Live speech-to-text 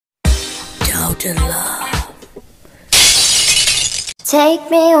about your love.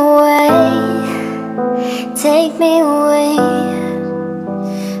 Take me away, take me away.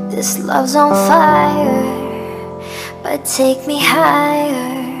 This love's on fire, but take me higher.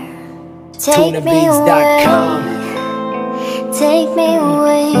 Take me away, take me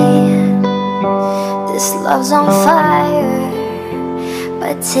away. This love's on fire,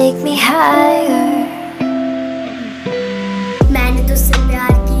 but take me higher. मैंने तुझसे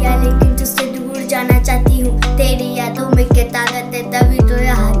प्यार किया लेकिन तुझसे दूर जाना चाहती हूँ। तेरी यादों में क्या ताकत है, तभी तो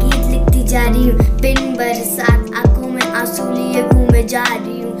यहाँ गीत लिखती जा रही हूँ। बिन बरसात आंखों में आंसू लिए घूमे जा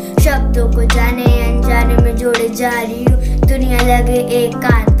रही हूँ। शब्दों को जाने अनजाने में जोड़े जा रही हूँ। दुनिया लगे एक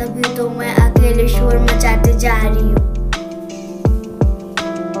कार, तभी तो मैं अकेले शोर मचाते जा रही हूँ।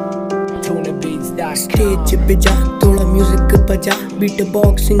 स्टेज पे जा, थोड़ा म्यूजिक बजा, बीट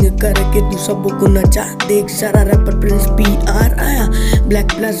बॉक्सिंग करके तू सबको नचा। देख सारा रैपर प्रिंस PR आया,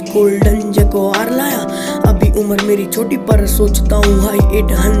 ब्लैक प्लस गोल्डन जगुआर लाया। अभी उम्र मेरी छोटी पर सोचता हूँ हाई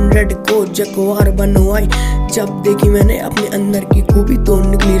 800 को जगुआर बनवाई। जब देखी मैंने अपने अंदर की खूबी तो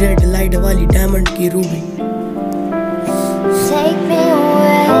निकली रेड लाइट वाली डायमंड की Ruby. Take me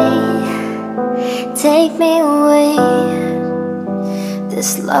away, take me away.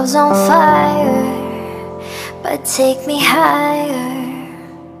 This love's on fire, but take me higher.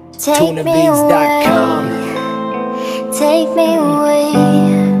 Take me away, take me away.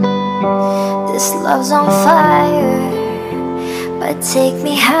 This love's on fire, but take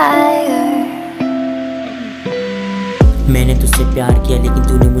me higher. मैंने तुझसे प्यार किया लेकिन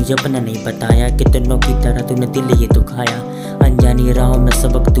तूने मुझे अपना नहीं बताया। कितनों की तरह तूने दिल ये दुखाया। अनजानी राहों में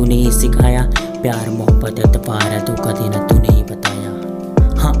सबक तूने ही सिखाया। प्यार मोहब्बत एतबार है, धोखा देना तूने ही बताया।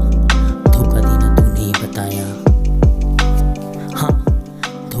 हाँ, धोखा देना तूने ही बताया।